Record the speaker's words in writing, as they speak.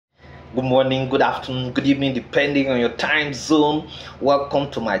Good morning, good afternoon, good evening, depending on your time zone. Welcome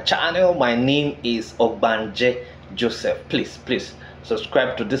to my channel. My name is Ogbanje Joseph. Please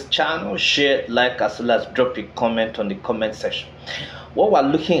subscribe to this channel, share, like, as well as drop a comment on the comment section. What we're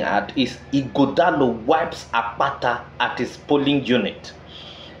looking at is Ighodalo wipes Akpata at his polling unit.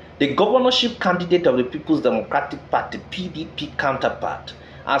 The governorship candidate of the People's Democratic Party (PDP) counterpart,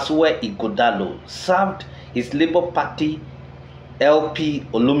 as well Ighodalo, served his Labour Party LP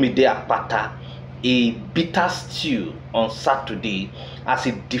Olumide Akpata a bitter stew on Saturday as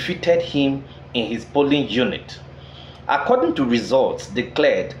he defeated him in his polling unit. According to results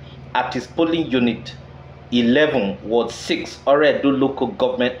declared at his polling unit 11 Ward 6 Oredo local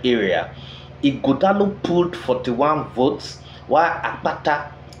government area, Ighodalo pulled 41 votes while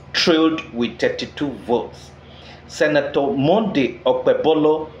Akpata trailed with 32 votes. Senator Monday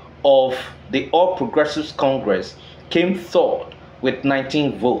Okpebolo of the All Progressives Congress came third with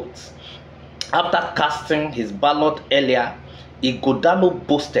 19 votes. After casting his ballot earlier, Ighodalo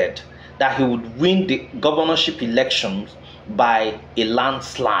boasted that he would win the governorship elections by a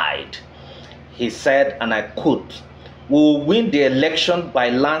landslide. He said, and I quote, "We will win the election by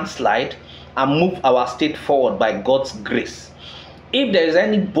landslide and move our state forward by God's grace. If there is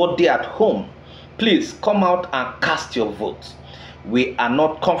anybody at home, please come out and cast your vote. We are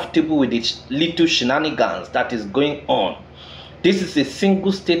not comfortable with the little shenanigans that is going on. This is a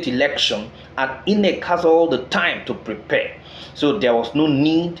single state election and INEC has all the time to prepare, so there was no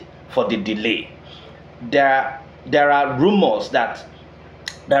need for the delay. There are rumors that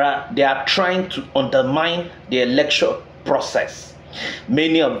they are trying to undermine the election process.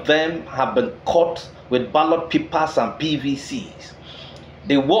 Many of them have been caught with ballot papers and PVCs.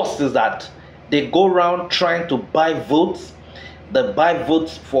 The worst is that they go around trying to buy votes. They buy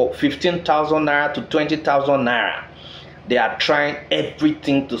votes for 15,000 naira to 20,000 naira. They are trying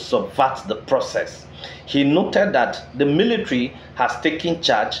everything to subvert the process. He noted that the military has taken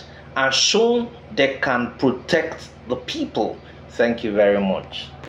charge and shown they can protect the people. Thank you very much.